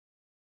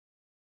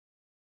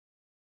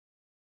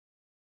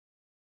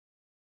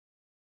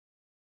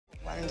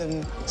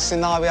Random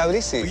scenario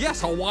this is.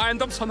 Yes, a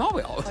random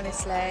scenario.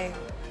 Honestly.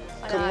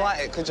 Couldn't write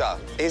it, could ya?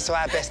 Here's to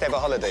our best ever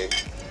holiday.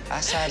 How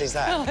sad is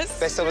that? Oh,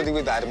 best holiday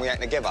we've had and we ain't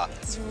together.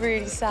 It's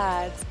really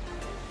sad.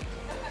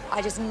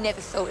 I just never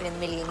thought in a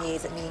million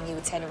years that me and you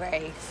would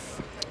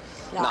Tenerife.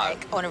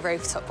 Like, on a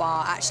rooftop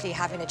bar, actually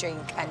having a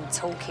drink and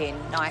talking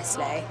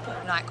nicely.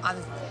 Like,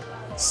 I'm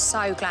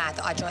so glad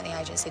that I joined the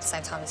agency at the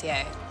same time as you.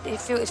 It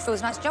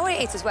feels nice. Do you know what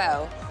it is as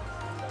well?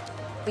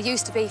 We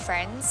used to be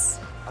friends.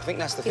 I think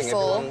that's the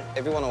before. thing.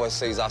 Everyone always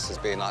sees us as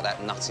being like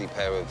that nutty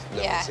pair of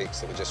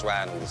lunatics that were just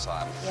round all the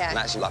time. Yeah. And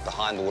actually, like,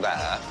 behind all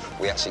that,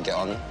 we actually get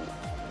on.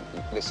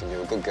 Listen,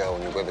 you're a good girl,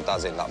 and whoever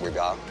does end up with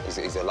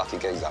you, he's a lucky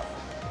geezer.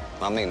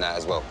 And I mean that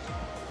as well.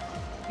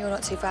 You're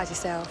not too bad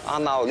yourself. I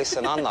know,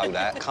 listen, I know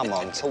that. Come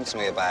on, talk to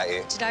me about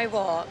it. Do you know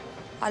what?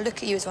 I look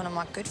at you as one of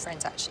my good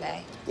friends,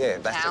 actually. Yeah,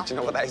 that's it. Do you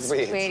know what, that is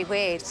weird? It's really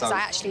weird, because So, I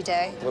actually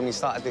do. When we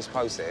started this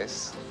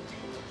process,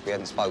 we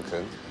hadn't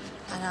spoken.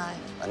 I know.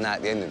 And now,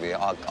 at the end of it,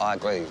 I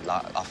agree.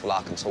 Like, I feel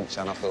like I can talk to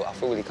you, and I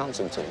feel really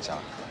comfortable talking to you.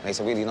 And it's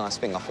a really nice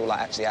thing. I feel like,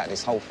 actually, out of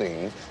this whole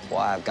thing, what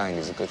I have gained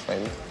is a good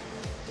friend.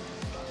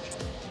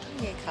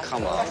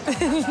 Come on.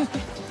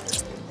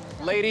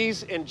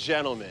 Ladies and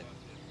gentlemen,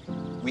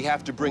 we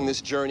have to bring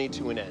this journey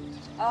to an end.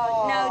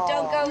 Oh. No,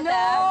 don't go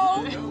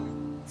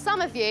there.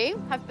 Some of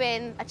you have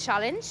been a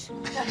challenge.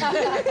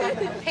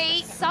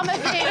 Pete, some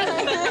of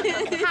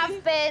you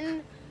have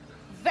been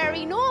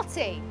very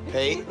naughty.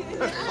 Pete?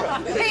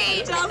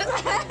 Pete!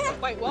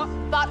 Wait, what?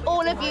 But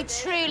all of you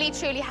truly,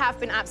 truly have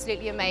been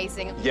absolutely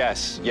amazing.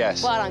 Yes,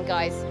 yes. Well done,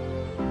 guys.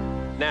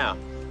 Now,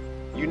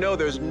 you know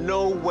there's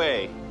no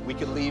way we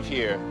could leave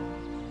here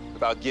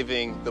without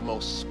giving the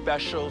most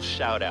special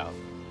shout-out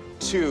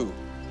to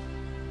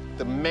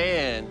the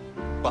man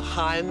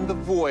behind the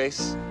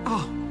voice.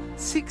 Oh,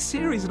 6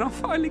 series and I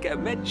finally get a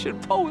mention.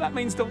 Paul, that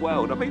means the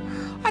world. I mean,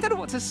 I don't know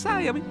what to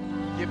say. I mean...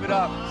 Give it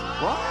up.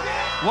 What?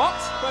 What?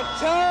 For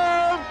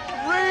Tom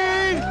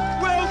Reed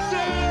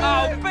Wilson!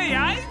 Oh,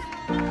 behave!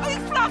 Oh, he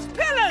fluffs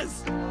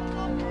pillars!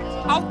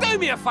 Oh, do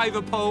me a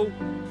favour, Paul.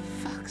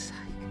 Fuck's sake.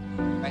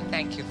 I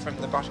thank you from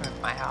the bottom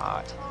of my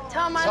heart.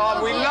 Tom,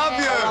 We love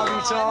you!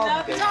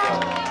 Love you, Tom.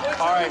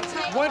 All right,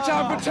 one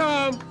time for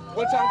Tom.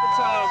 One time for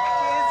Tom.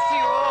 Here's to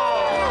all.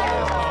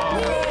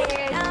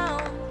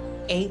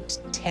 8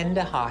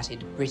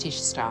 tender-hearted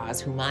British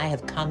stars whom I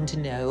have come to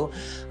know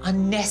are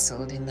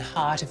nestled in the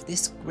heart of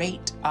this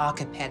great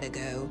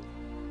archipelago.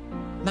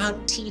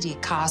 Mount Teede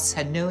casts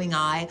her knowing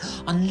eye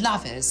on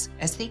lovers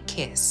as they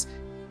kiss,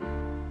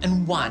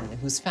 and one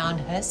who's found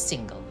her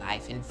single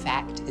life, in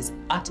fact, is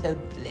utter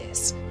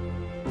bliss.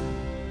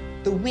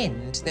 The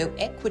wind, though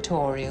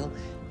equatorial,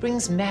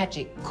 brings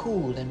magic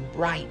cool and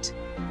bright.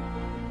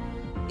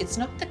 It's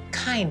not the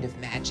kind of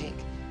magic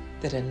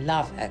that a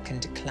lover can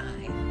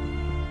decline.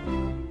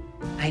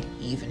 I'd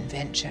even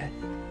venture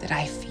that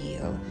I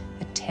feel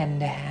a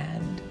tender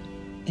hand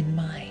in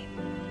mine.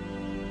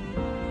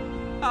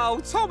 Oh,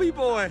 Tommy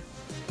boy.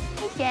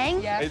 Hey,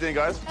 gang. How you doing,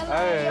 guys? Hello,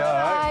 Hey, all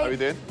right. How you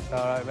doing? All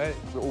right, mate.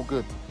 We're all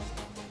good.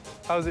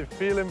 How's it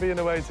feeling being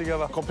away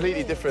together?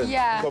 Completely different.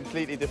 Yeah.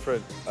 Completely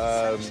different.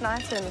 So much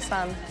nicer in the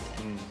sun.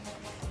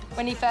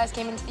 When he first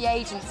came into the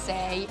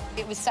agency,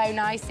 it was so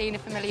nice seeing a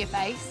familiar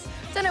face.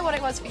 Don't know what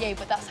it was for you,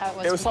 but that's how it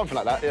was. It was something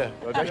like that, yeah.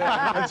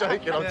 I'm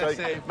joking. I'm joking.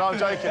 Same. No, I'm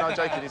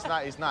joking. It's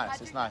nice. It's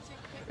nice. It's nice.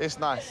 It's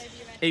nice.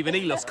 Even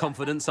he lost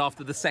confidence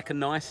after the second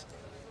night.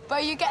 But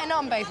are you getting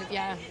on, both of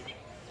you?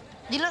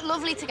 You look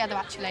lovely together,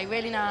 actually.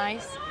 Really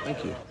nice.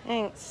 Thank you.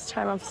 Thanks.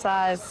 Try and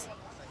emphasise.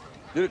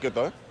 You look good,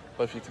 though.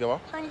 Both of you together.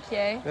 Thank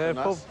you. Yeah,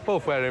 Nice.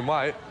 both wearing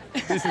white.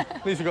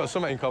 At least we've got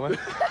something in common.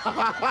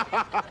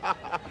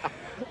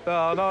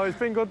 No, it's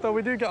been good, though.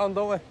 We do get on,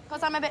 don't we?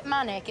 Because I'm a bit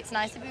manic, it's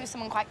nice to be with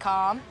someone quite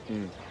calm.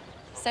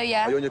 So,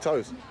 yeah. Are you on your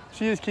toes?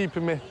 She is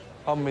keeping me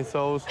on my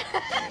toes.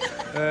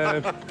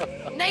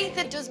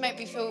 Nathan does make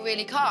me feel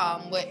really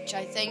calm, which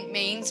I think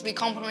means we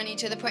complement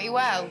each other pretty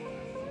well.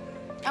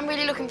 I'm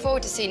really looking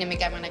forward to seeing him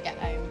again when I get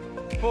home.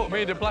 Put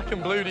me the black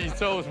and blue these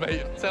toes,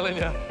 mate. I'm telling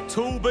you.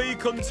 To be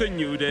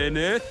continued,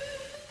 innit?